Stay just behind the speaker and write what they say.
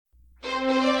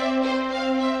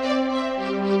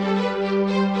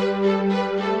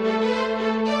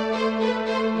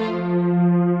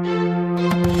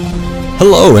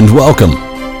Hello and welcome.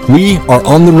 We are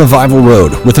on the Revival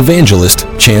Road with evangelist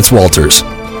Chance Walters.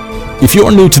 If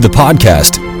you're new to the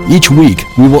podcast, each week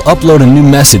we will upload a new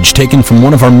message taken from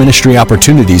one of our ministry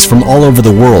opportunities from all over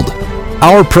the world.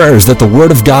 Our prayer is that the Word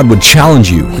of God would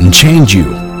challenge you and change you,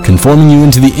 conforming you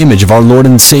into the image of our Lord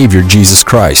and Savior Jesus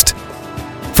Christ.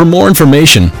 For more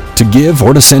information, to give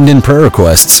or to send in prayer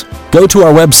requests, go to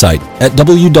our website at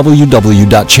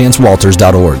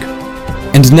www.chancewalters.org.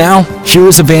 And now, here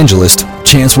is evangelist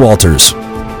Chance Walters.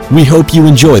 We hope you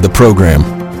enjoy the program.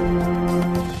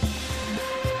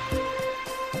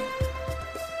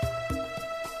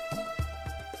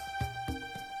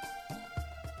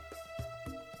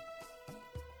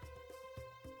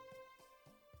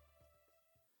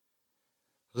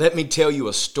 Let me tell you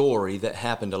a story that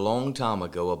happened a long time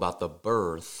ago about the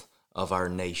birth of our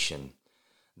nation.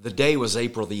 The day was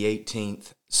April the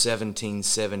 18th,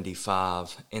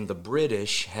 1775, and the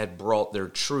British had brought their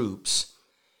troops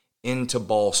into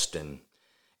Boston.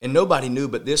 And nobody knew,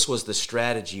 but this was the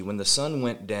strategy. When the sun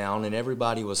went down and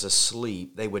everybody was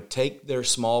asleep, they would take their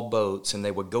small boats and they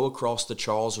would go across the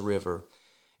Charles River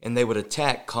and they would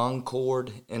attack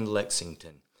Concord and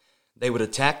Lexington. They would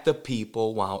attack the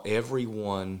people while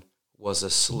everyone was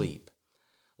asleep.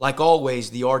 Like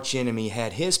always, the archenemy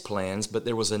had his plans, but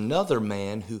there was another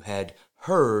man who had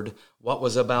heard what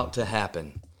was about to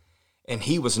happen. And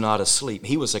he was not asleep.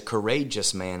 He was a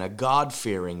courageous man, a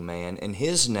God-fearing man, and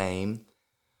his name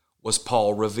was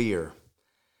Paul Revere.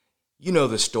 You know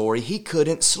the story. He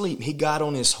couldn't sleep. He got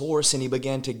on his horse and he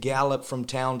began to gallop from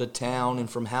town to town and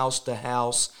from house to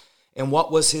house. And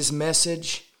what was his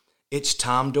message? It's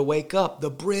time to wake up.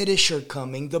 The British are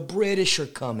coming. The British are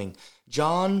coming.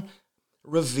 John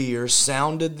Revere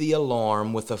sounded the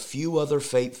alarm with a few other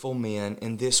faithful men,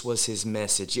 and this was his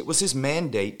message. It was his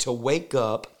mandate to wake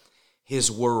up his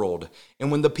world.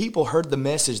 And when the people heard the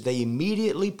message, they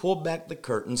immediately pulled back the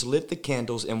curtains, lit the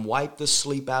candles, and wiped the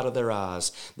sleep out of their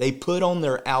eyes. They put on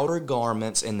their outer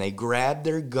garments, and they grabbed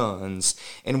their guns,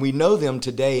 and we know them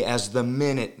today as the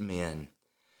Minutemen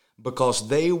because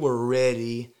they were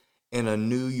ready in a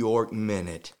New York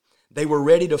minute. They were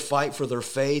ready to fight for their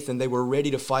faith, and they were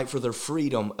ready to fight for their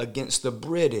freedom against the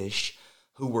British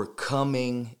who were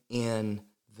coming in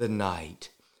the night.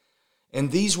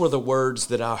 And these were the words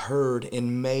that I heard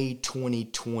in May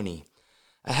 2020.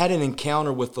 I had an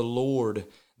encounter with the Lord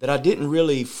that I didn't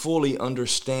really fully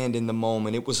understand in the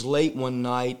moment. It was late one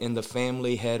night, and the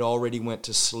family had already went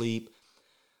to sleep.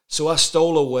 So I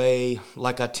stole away,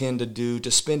 like I tend to do, to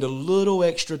spend a little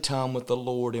extra time with the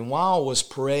Lord. And while I was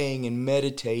praying and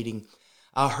meditating,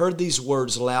 I heard these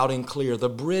words loud and clear. The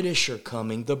British are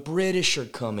coming. The British are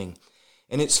coming.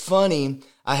 And it's funny,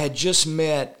 I had just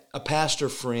met a pastor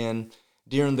friend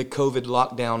during the COVID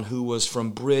lockdown who was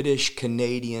from British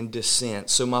Canadian descent.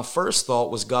 So my first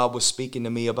thought was God was speaking to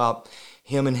me about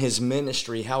him and his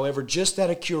ministry. However, just out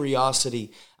of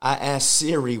curiosity, I asked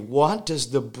Siri, what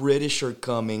does the British are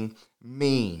coming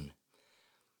mean?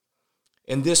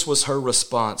 And this was her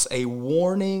response: a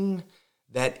warning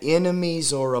that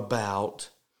enemies are about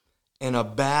and a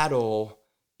battle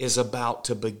is about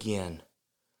to begin.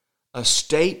 A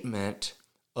statement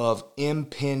of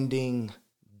impending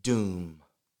doom.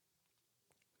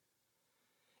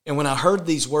 And when I heard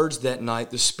these words that night,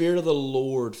 the Spirit of the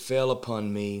Lord fell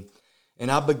upon me,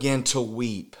 and I began to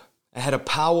weep. I had a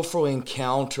powerful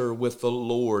encounter with the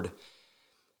Lord.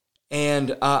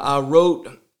 And I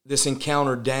wrote this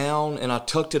encounter down, and I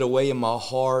tucked it away in my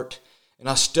heart. And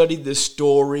I studied this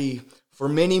story for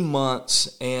many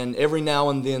months, and every now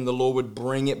and then the Lord would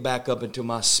bring it back up into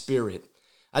my spirit.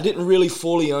 I didn't really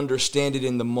fully understand it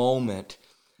in the moment,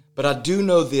 but I do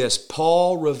know this: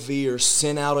 Paul Revere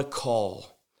sent out a call,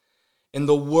 and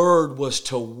the word was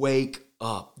to wake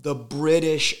up. The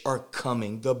British are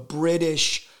coming. The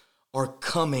British are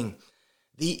coming.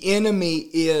 The enemy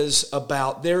is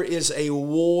about. There is a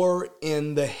war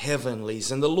in the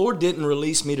heavenlies. And the Lord didn't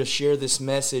release me to share this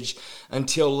message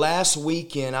until last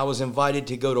weekend. I was invited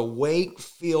to go to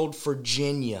Wakefield,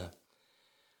 Virginia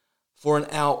for an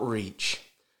outreach.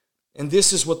 And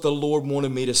this is what the Lord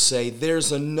wanted me to say.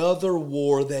 There's another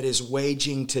war that is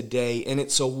waging today, and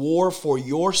it's a war for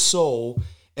your soul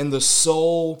and the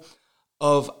soul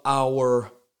of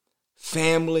our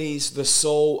families, the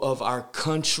soul of our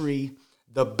country,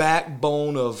 the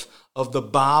backbone of the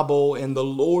Bible. And the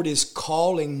Lord is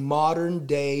calling modern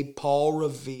day Paul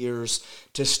Reveres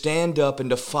to stand up and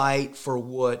to fight for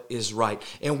what is right.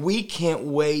 And we can't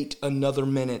wait another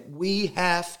minute. We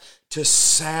have to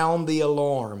sound the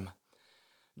alarm.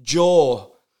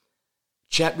 Joel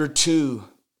chapter 2,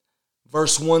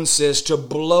 Verse 1 says, to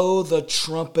blow the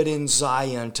trumpet in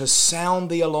Zion, to sound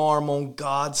the alarm on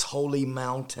God's holy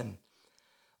mountain.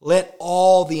 Let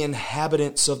all the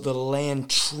inhabitants of the land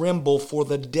tremble, for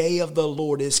the day of the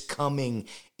Lord is coming.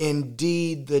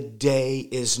 Indeed, the day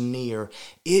is near.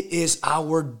 It is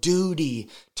our duty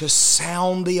to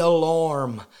sound the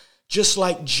alarm. Just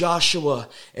like Joshua,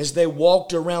 as they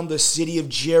walked around the city of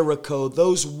Jericho,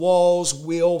 those walls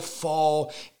will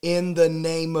fall in the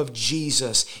name of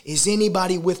Jesus. Is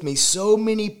anybody with me? So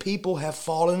many people have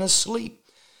fallen asleep.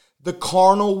 The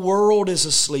carnal world is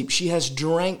asleep. She has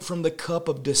drank from the cup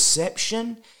of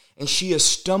deception, and she is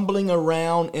stumbling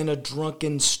around in a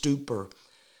drunken stupor.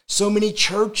 So many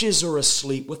churches are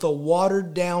asleep with a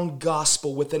watered-down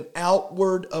gospel, with an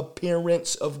outward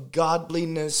appearance of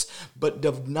godliness, but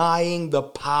denying the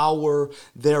power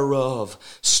thereof.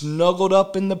 Snuggled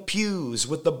up in the pews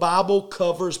with the Bible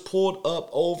covers pulled up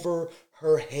over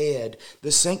her head.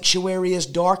 The sanctuary is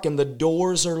dark and the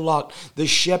doors are locked. The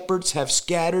shepherds have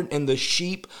scattered and the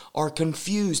sheep are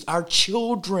confused. Our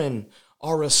children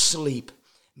are asleep.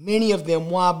 Many of them,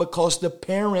 why? Because the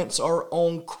parents are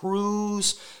on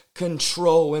cruise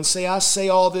control. And I say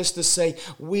all this to say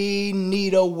we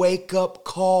need a wake-up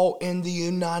call in the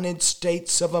United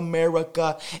States of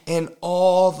America and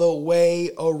all the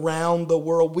way around the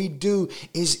world. We do.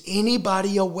 Is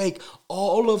anybody awake?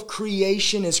 All of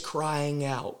creation is crying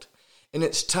out. And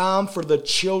it's time for the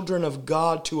children of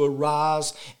God to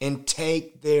arise and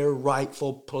take their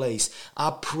rightful place.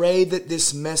 I pray that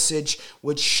this message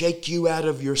would shake you out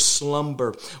of your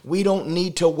slumber. We don't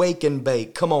need to wake and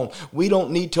bake. Come on. We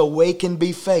don't need to wake and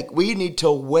be fake. We need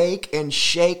to wake and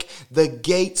shake the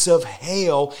gates of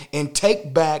hell and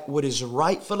take back what is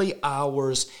rightfully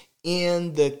ours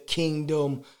in the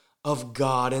kingdom of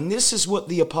God. And this is what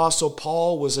the Apostle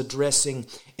Paul was addressing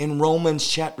in Romans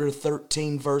chapter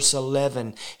 13, verse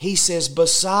 11. He says,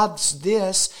 besides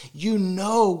this, you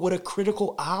know what a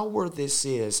critical hour this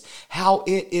is, how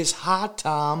it is high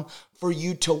time for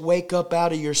you to wake up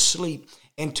out of your sleep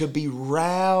and to be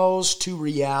roused to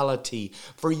reality.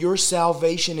 For your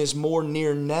salvation is more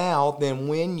near now than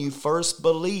when you first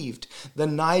believed. The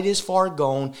night is far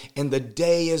gone and the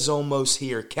day is almost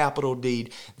here. Capital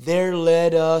D. There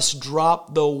let us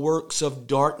drop the works of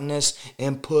darkness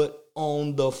and put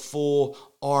on the full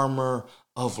armor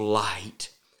of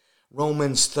light.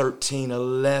 Romans 13,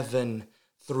 11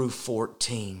 through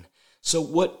 14. So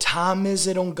what time is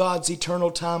it on God's eternal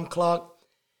time clock?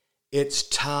 It's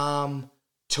time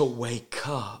to wake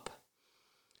up.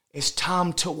 It's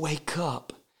time to wake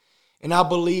up. And I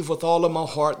believe with all of my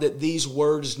heart that these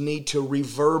words need to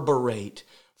reverberate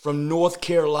from North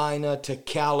Carolina to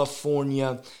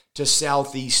California to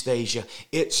Southeast Asia.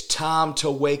 It's time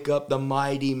to wake up the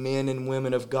mighty men and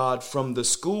women of God from the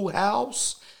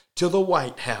schoolhouse to the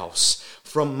White House,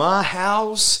 from my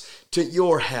house to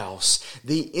your house.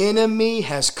 The enemy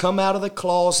has come out of the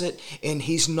closet and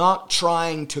he's not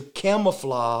trying to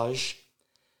camouflage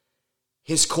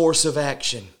his course of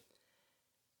action.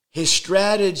 His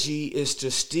strategy is to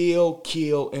steal,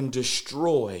 kill, and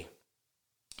destroy.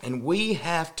 And we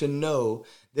have to know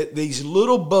that these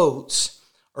little boats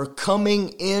are coming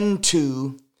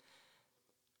into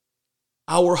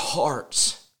our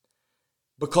hearts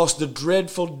because the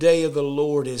dreadful day of the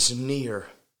Lord is near.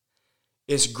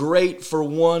 It's great for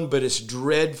one, but it's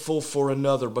dreadful for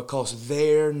another because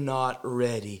they're not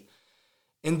ready.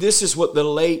 And this is what the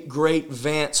late, great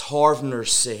Vance Havner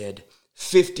said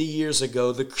 50 years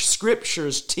ago. The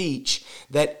scriptures teach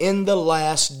that in the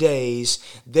last days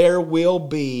there will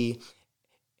be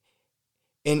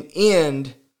an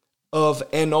end of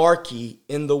anarchy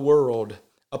in the world,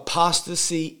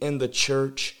 apostasy in the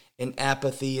church, and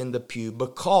apathy in the pew,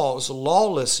 because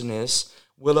lawlessness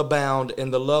will abound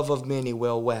and the love of many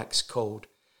will wax cold.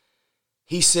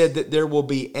 He said that there will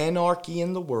be anarchy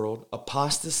in the world,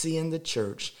 apostasy in the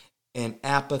church, and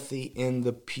apathy in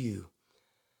the pew.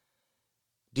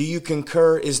 Do you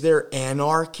concur? Is there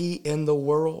anarchy in the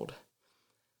world?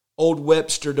 Old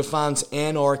Webster defines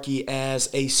anarchy as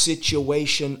a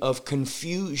situation of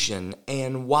confusion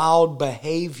and wild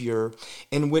behavior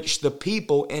in which the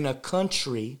people in a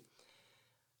country,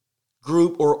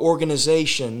 group, or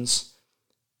organizations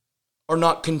are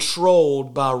not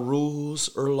controlled by rules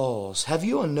or laws. Have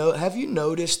you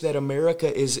noticed that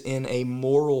America is in a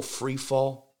moral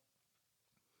freefall?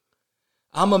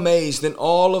 I'm amazed in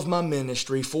all of my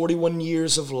ministry, 41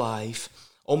 years of life,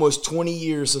 almost 20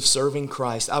 years of serving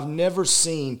Christ. I've never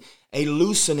seen a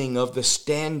loosening of the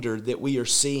standard that we are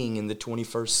seeing in the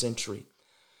 21st century,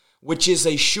 which is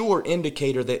a sure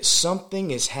indicator that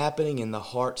something is happening in the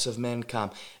hearts of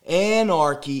mankind.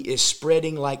 Anarchy is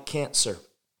spreading like cancer.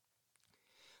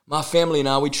 My family and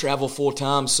I, we travel full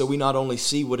time, so we not only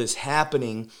see what is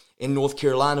happening in North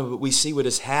Carolina, but we see what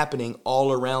is happening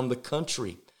all around the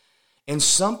country. And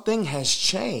something has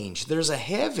changed. There's a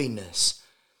heaviness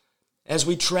as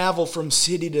we travel from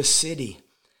city to city.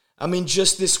 I mean,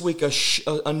 just this week,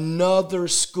 another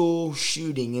school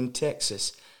shooting in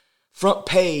Texas. Front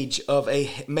page of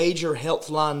a major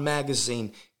Healthline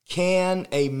magazine. Can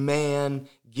a man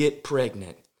get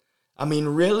pregnant? I mean,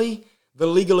 really? The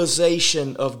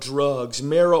legalization of drugs,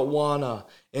 marijuana,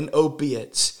 and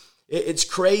opiates. It's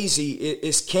crazy.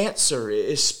 It's cancer.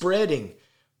 It's spreading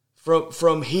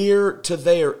from here to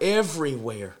there,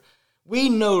 everywhere. We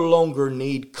no longer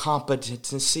need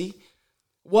competency.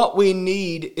 What we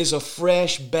need is a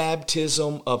fresh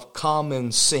baptism of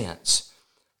common sense.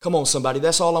 Come on, somebody.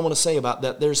 That's all I want to say about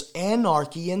that. There's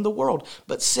anarchy in the world.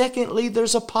 But secondly,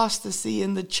 there's apostasy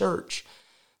in the church.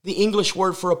 The English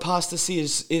word for apostasy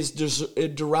is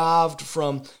derived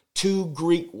from two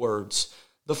Greek words.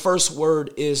 The first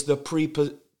word is the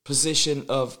preposition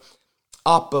of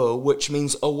apo, which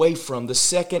means away from. The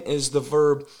second is the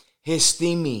verb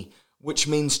histemi, which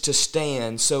means to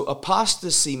stand. So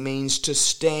apostasy means to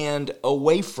stand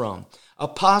away from.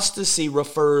 Apostasy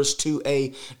refers to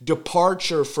a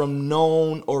departure from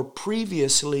known or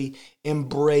previously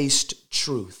embraced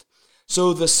truth.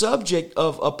 So the subject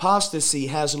of apostasy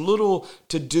has little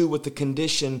to do with the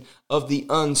condition of the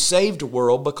unsaved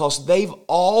world because they've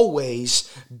always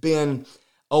been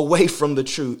away from the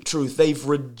truth. They've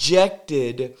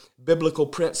rejected biblical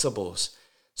principles.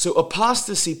 So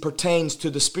apostasy pertains to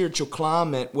the spiritual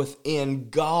climate within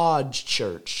God's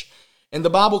church. And the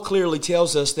Bible clearly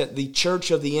tells us that the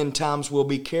church of the end times will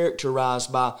be characterized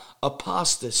by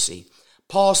apostasy.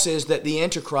 Paul says that the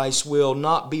Antichrist will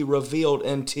not be revealed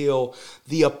until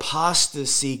the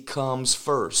apostasy comes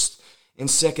first. In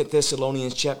 2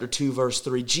 Thessalonians chapter 2, verse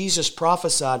 3, Jesus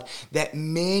prophesied that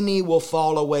many will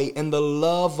fall away and the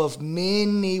love of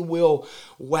many will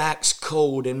wax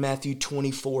cold in Matthew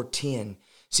 24:10.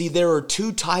 See, there are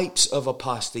two types of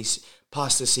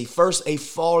apostasy. First, a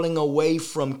falling away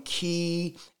from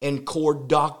key and core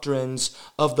doctrines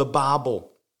of the Bible.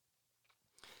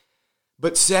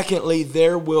 But secondly,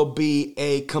 there will be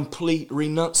a complete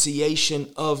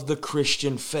renunciation of the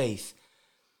Christian faith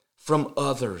from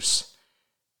others,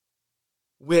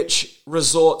 which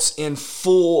results in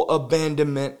full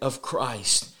abandonment of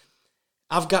Christ.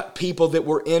 I've got people that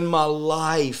were in my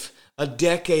life a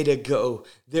decade ago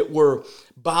that were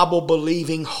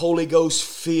Bible-believing, Holy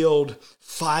Ghost-filled,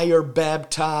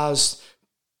 fire-baptized,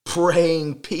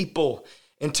 praying people.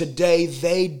 And today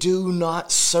they do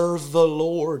not serve the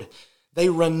Lord. They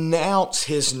renounce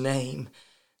His name.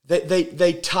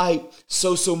 They type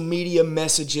social media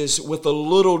messages with a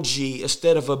little g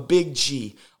instead of a big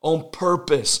G on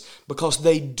purpose because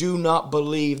they do not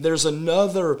believe. There's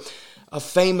a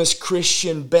famous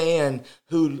Christian band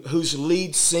whose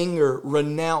lead singer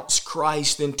renounced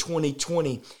Christ in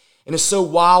 2020. And it's so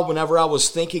wild. Whenever I was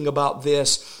thinking about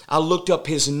this, I looked up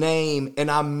his name and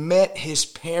I met his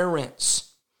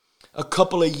parents a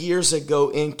couple of years ago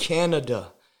in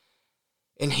Canada.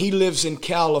 And he lives in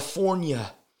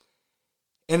California.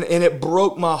 And it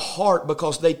broke my heart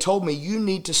because they told me, you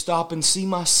need to stop and see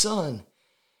my son.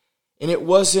 And it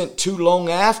wasn't too long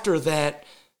after that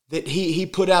he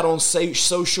put out on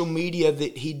social media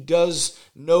that he does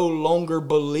no longer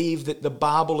believe that the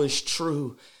Bible is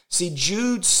true. See,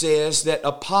 Jude says that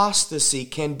apostasy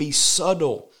can be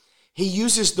subtle. He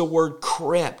uses the word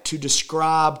crept to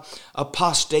describe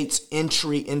apostates'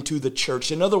 entry into the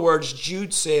church. In other words,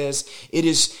 Jude says it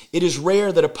is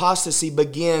rare that apostasy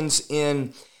begins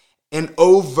in an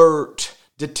overt,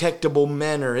 detectable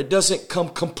manner. It doesn't come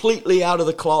completely out of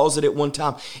the closet at one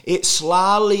time. It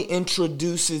slyly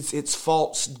introduces its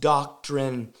false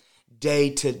doctrine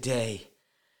day to day.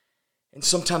 And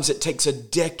sometimes it takes a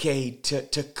decade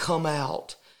to come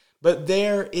out. But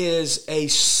there is a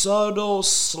subtle,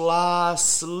 sly,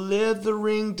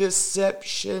 slithering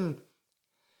deception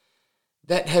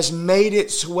that has made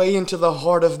its way into the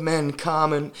heart of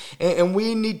mankind. And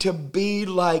we need to be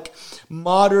like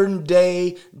modern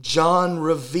day John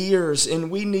Revere's, and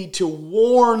we need to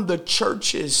warn the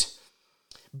churches,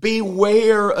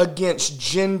 beware against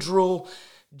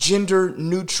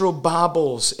gender-neutral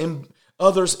Bibles and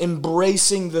others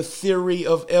embracing the theory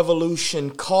of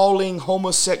evolution, calling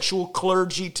homosexual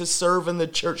clergy to serve in the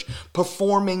church,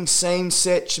 performing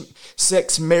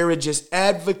same-sex marriages,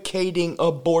 advocating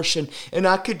abortion. And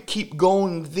I could keep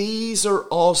going. These are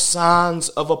all signs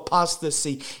of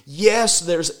apostasy. Yes,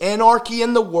 there's anarchy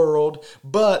in the world,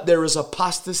 but there is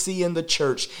apostasy in the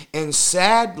church. And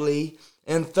sadly,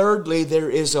 And thirdly, there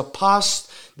is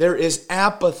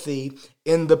apathy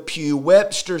in the pew.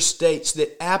 Webster states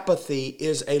that apathy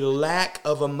is a lack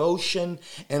of emotion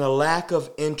and a lack of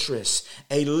interest,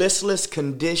 a listless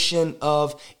condition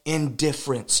of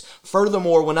indifference.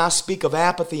 Furthermore, when I speak of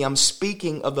apathy, I'm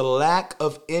speaking of the lack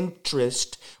of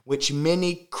interest which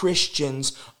many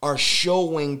Christians are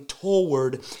showing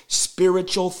toward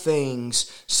spiritual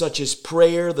things such as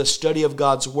prayer, the study of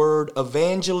God's Word,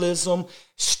 evangelism,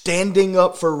 standing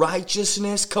up for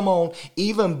righteousness, come on,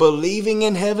 even believing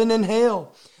in heaven and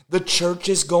hell. The church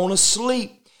is going to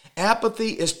sleep. Apathy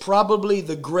is probably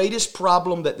the greatest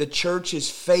problem that the church is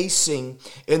facing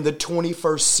in the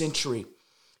 21st century.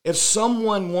 If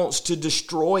someone wants to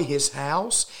destroy his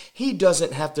house, he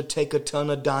doesn't have to take a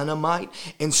ton of dynamite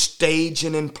and stage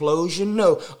an implosion.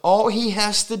 No, all he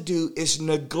has to do is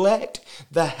neglect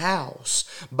the house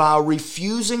by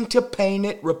refusing to paint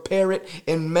it, repair it,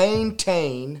 and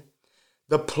maintain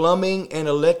the plumbing and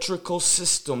electrical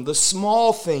system, the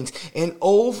small things. And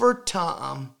over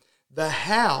time, the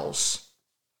house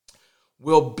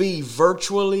will be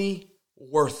virtually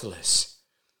worthless.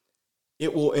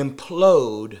 It will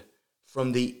implode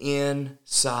from the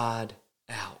inside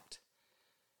out.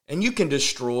 And you can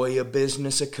destroy a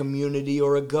business, a community,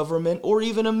 or a government, or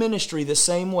even a ministry the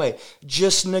same way.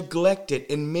 Just neglect it.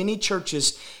 And many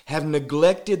churches have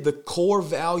neglected the core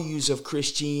values of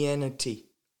Christianity.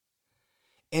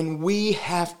 And we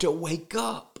have to wake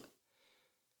up.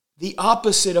 The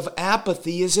opposite of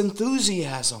apathy is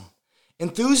enthusiasm.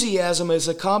 Enthusiasm is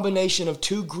a combination of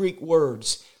two Greek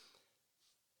words.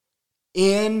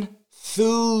 Enthusiasm.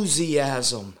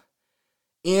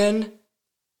 In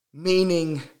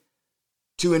meaning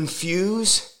to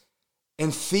infuse,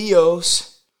 and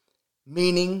theos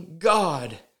meaning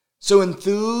God. So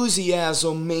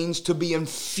enthusiasm means to be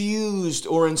infused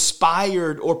or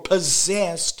inspired or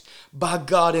possessed by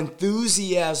God.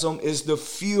 Enthusiasm is the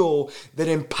fuel that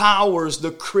empowers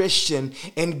the Christian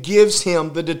and gives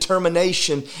him the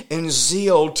determination and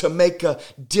zeal to make a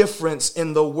difference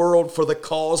in the world for the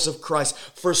cause of Christ.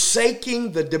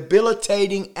 Forsaking the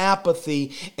debilitating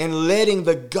apathy and letting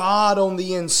the God on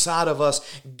the inside of us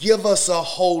give us a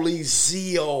holy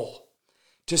zeal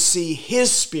to see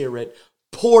His Spirit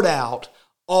poured out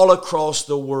all across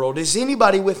the world. Is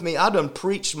anybody with me? I done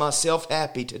preached myself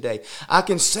happy today. I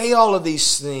can say all of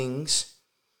these things,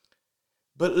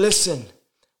 but listen,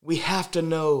 we have to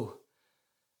know,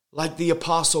 like the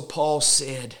Apostle Paul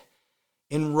said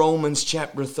in Romans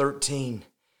chapter 13,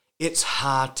 it's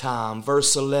high time.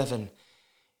 Verse 11,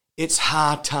 it's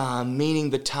high time, meaning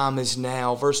the time is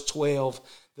now. Verse 12,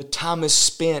 the time is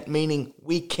spent, meaning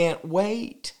we can't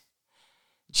wait.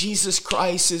 Jesus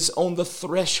Christ is on the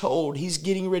threshold. He's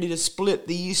getting ready to split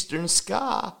the eastern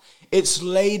sky. It's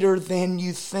later than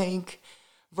you think.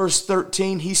 Verse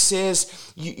 13, he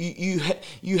says,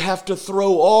 you have to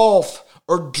throw off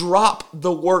or drop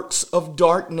the works of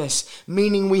darkness,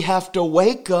 meaning we have to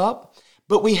wake up,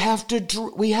 but we have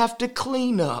to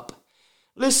clean up.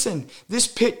 Listen, this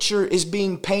picture is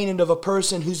being painted of a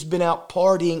person who's been out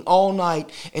partying all night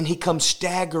and he comes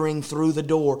staggering through the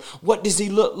door. What does he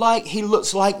look like? He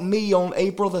looks like me on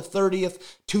April the 30th,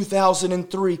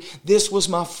 2003. This was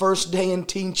my first day in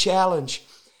Teen Challenge.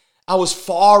 I was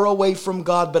far away from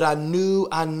God, but I knew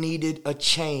I needed a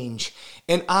change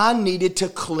and I needed to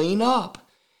clean up.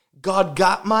 God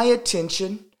got my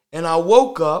attention and I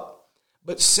woke up,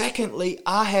 but secondly,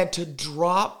 I had to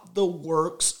drop the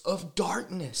works of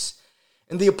darkness.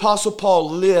 And the Apostle Paul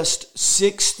lists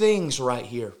 6 things right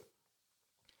here.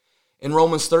 In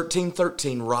Romans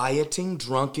 13:13, rioting,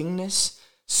 drunkenness,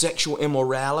 sexual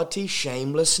immorality,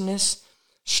 shamelessness,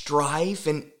 strife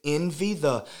and envy,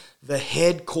 the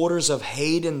headquarters of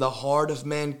hate in the heart of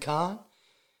mankind.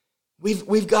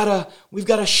 We've got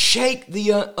to shake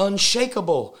the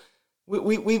unshakable.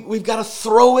 We've got to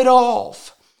throw it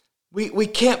off. We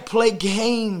can't play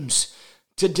games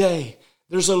today.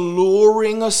 There's a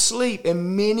luring asleep,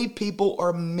 and many people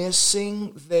are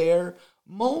missing their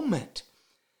moment.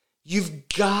 You've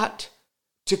got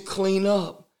to clean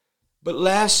up. But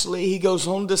lastly, he goes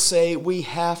on to say we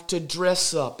have to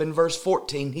dress up. In verse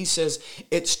 14, he says,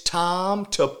 it's time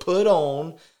to put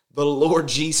on the Lord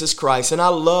Jesus Christ. And I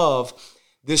love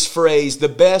this phrase, the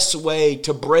best way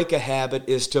to break a habit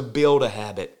is to build a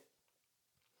habit.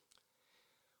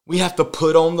 We have to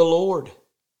put on the Lord.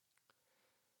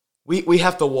 We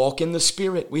have to walk in the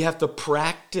Spirit. We have to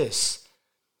practice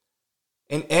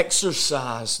and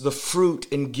exercise the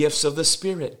fruit and gifts of the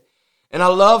Spirit. And I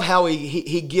love how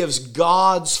he gives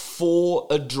God's full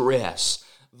address.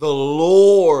 The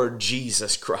Lord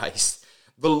Jesus Christ.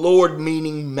 The Lord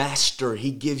meaning master,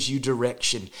 he gives you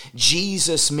direction.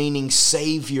 Jesus meaning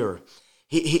savior,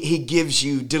 he gives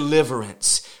you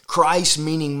deliverance. Christ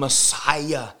meaning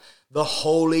Messiah, the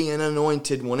holy and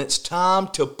anointed one. It's time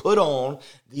to put on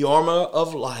the armor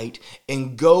of light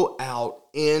and go out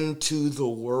into the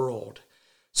world.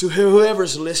 So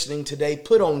whoever's listening today,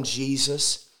 put on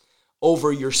Jesus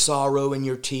over your sorrow and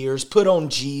your tears. Put on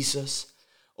Jesus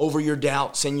over your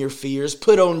doubts and your fears.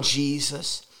 Put on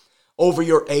Jesus over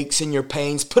your aches and your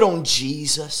pains. Put on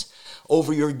Jesus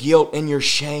over your guilt and your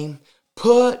shame.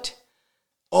 Put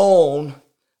on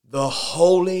the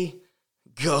Holy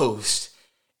Ghost,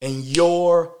 and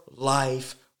your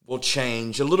life will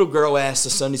change. A little girl asked the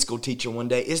Sunday school teacher one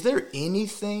day, is there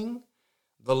anything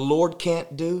the Lord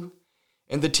can't do?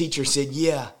 And the teacher said,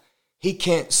 yeah, he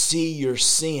can't see your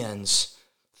sins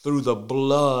through the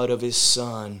blood of his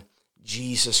Son,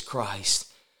 Jesus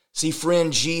Christ. See,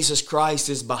 friend, Jesus Christ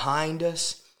is behind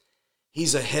us.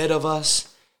 He's ahead of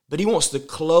us, but he wants to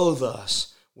clothe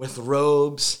us with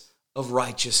robes of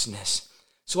righteousness.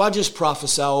 So I just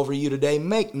prophesy over you today,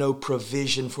 make no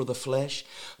provision for the flesh.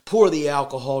 Pour the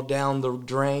alcohol down the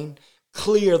drain.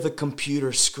 Clear the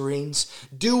computer screens.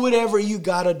 Do whatever you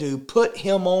got to do. Put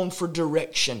him on for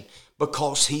direction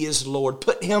because he is Lord.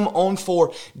 Put him on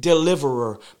for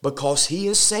deliverer because he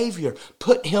is Savior.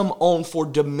 Put him on for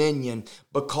dominion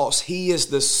because he is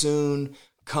the soon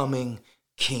coming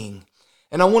King.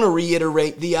 And I want to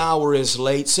reiterate, the hour is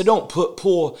late, so don't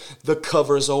pull the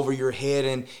covers over your head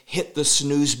and hit the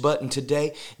snooze button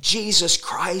today. Jesus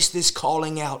Christ is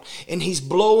calling out, and he's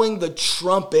blowing the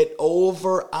trumpet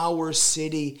over our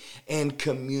city and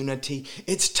community.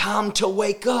 It's time to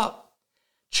wake up,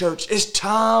 church. It's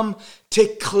time to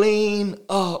clean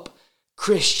up,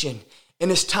 Christian.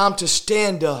 And it's time to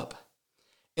stand up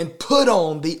and put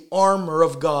on the armor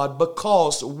of God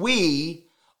because we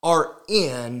are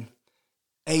in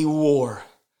a war.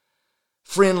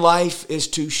 Friend, life is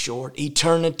too short.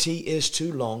 Eternity is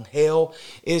too long. Hell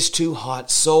is too hot.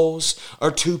 Souls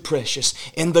are too precious.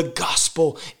 And the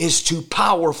gospel is too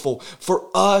powerful for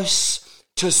us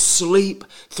to sleep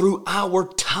through our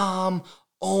time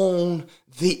on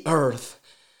the earth.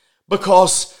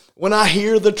 Because when I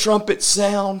hear the trumpet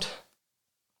sound,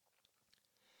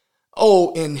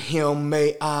 oh, in him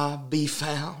may I be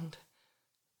found,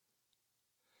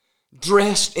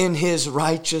 dressed in his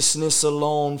righteousness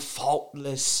alone,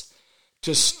 faultless,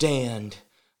 to stand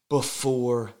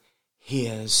before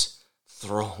his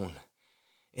throne.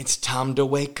 It's time to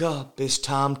wake up. It's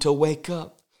time to wake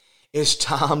up. It's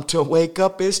time to wake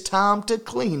up. It's time to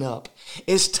clean up.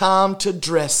 It's time to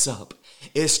dress up.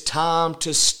 It's time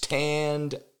to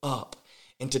stand up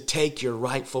and to take your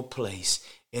rightful place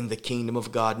in the kingdom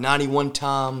of God. 91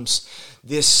 times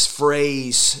this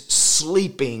phrase,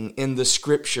 sleeping, in the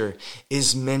scripture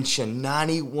is mentioned.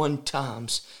 91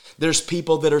 times. There's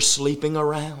people that are sleeping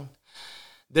around.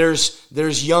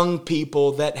 There's young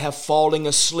people that have fallen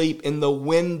asleep in the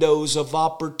windows of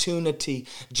opportunity,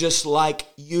 just like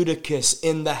Eutychus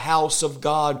in the house of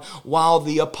God while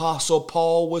the Apostle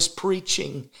Paul was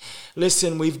preaching.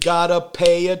 Listen, we've got to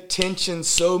pay attention.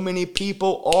 So many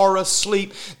people are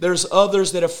asleep. There's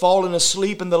others that have fallen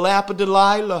asleep in the lap of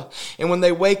Delilah. And when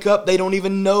they wake up, they don't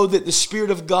even know that the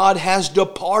Spirit of God has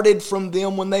departed from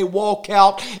them. When they walk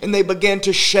out and they begin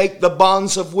to shake the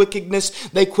bonds of wickedness,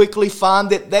 they quickly find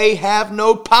that they have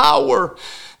no power.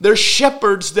 They're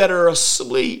shepherds that are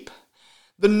asleep.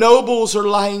 The nobles are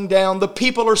lying down. The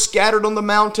people are scattered on the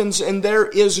mountains, and there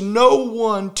is no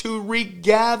one to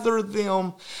regather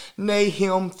them.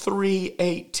 Nahum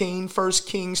 3:18, 1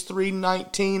 Kings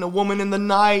 3:19. A woman in the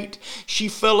night, she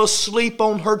fell asleep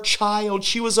on her child.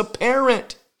 She was a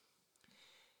parent.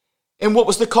 And what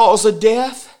was the cause of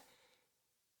death?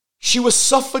 She was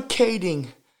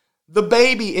suffocating the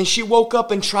baby, and she woke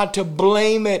up and tried to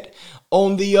blame it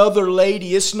on the other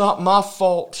lady. It's not my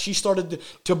fault. She started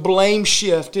to blame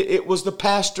shift. It was the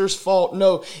pastor's fault.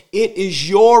 No, it is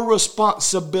your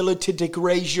responsibility to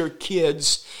raise your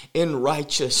kids in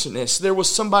righteousness. There was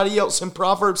somebody else in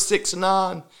Proverbs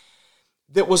 6:9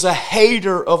 that was a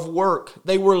hater of work.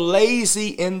 They were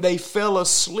lazy and they fell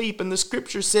asleep. And the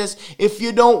scripture says, if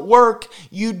you don't work,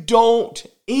 you don't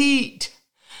eat.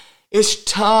 It's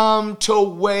time to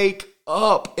wake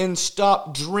up and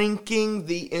stop drinking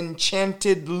the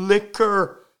enchanted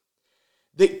liquor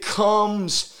that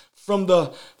comes from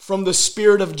the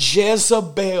spirit of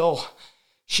Jezebel.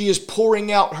 She is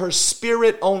pouring out her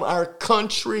spirit on our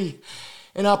country.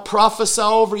 And I prophesy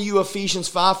over you, Ephesians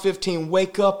 5:15,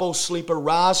 wake up, O sleeper,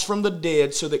 rise from the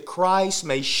dead, so that Christ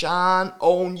may shine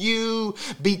on you.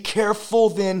 Be careful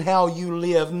then how you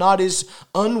live, not as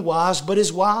unwise, but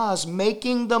as wise,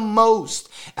 making the most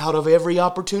out of every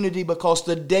opportunity, because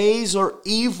the days are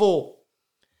evil.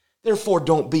 Therefore,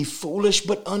 don't be foolish,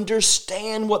 but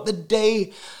understand what the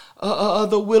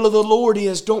will of the Lord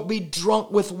is. Don't be drunk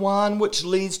with wine, which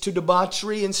leads to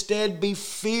debauchery. Instead, be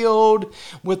filled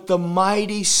with the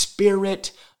mighty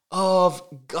Spirit of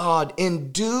God.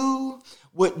 And do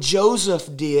what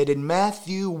Joseph did in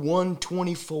Matthew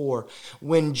 1:24.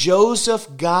 When Joseph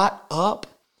got up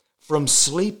from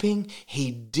sleeping,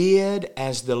 he did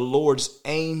as the Lord's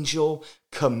angel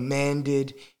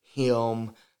commanded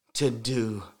him to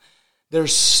do.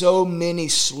 There's so many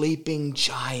sleeping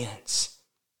giants.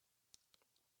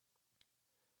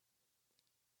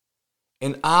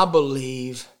 And I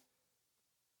believe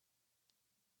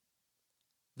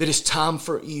that it's time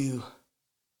for you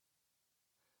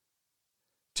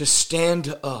to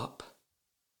stand up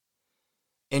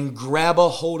and grab a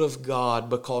hold of God,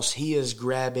 because He is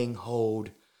grabbing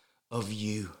hold of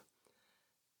you.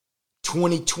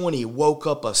 2020 woke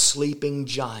up a sleeping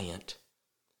giant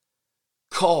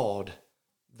called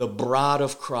the bride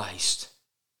of Christ.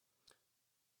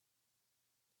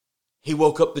 He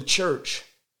woke up the church.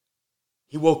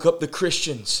 He woke up the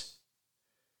Christians.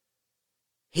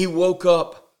 He woke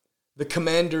up the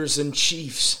commanders and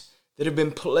chiefs that have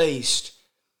been placed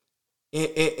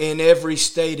in every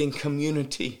state and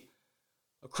community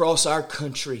across our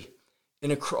country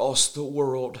and across the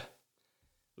world.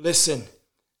 Listen,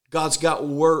 God's got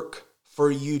work for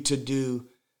you to do.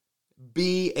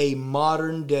 Be a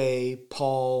modern day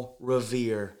Paul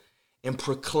Revere and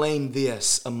proclaim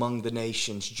this among the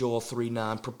nations. Joel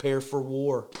 3:9, prepare for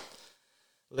war.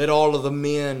 Let all of the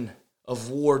men of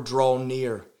war draw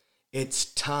near. It's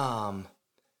time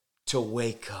to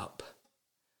wake up.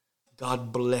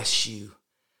 God bless you.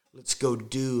 Let's go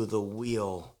do the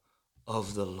will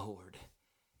of the Lord.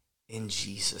 In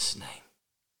Jesus' name.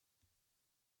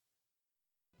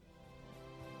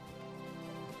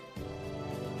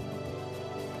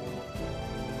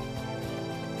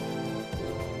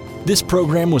 This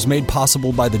program was made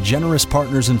possible by the generous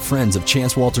partners and friends of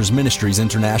Chance Walters Ministries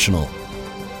International.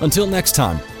 Until next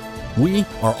time, we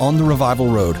are on the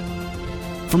Revival Road.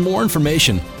 For more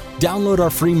information, download our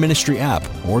free ministry app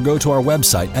or go to our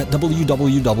website at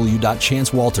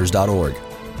www.chancewalters.org.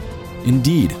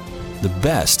 Indeed, the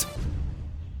best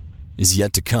is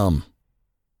yet to come.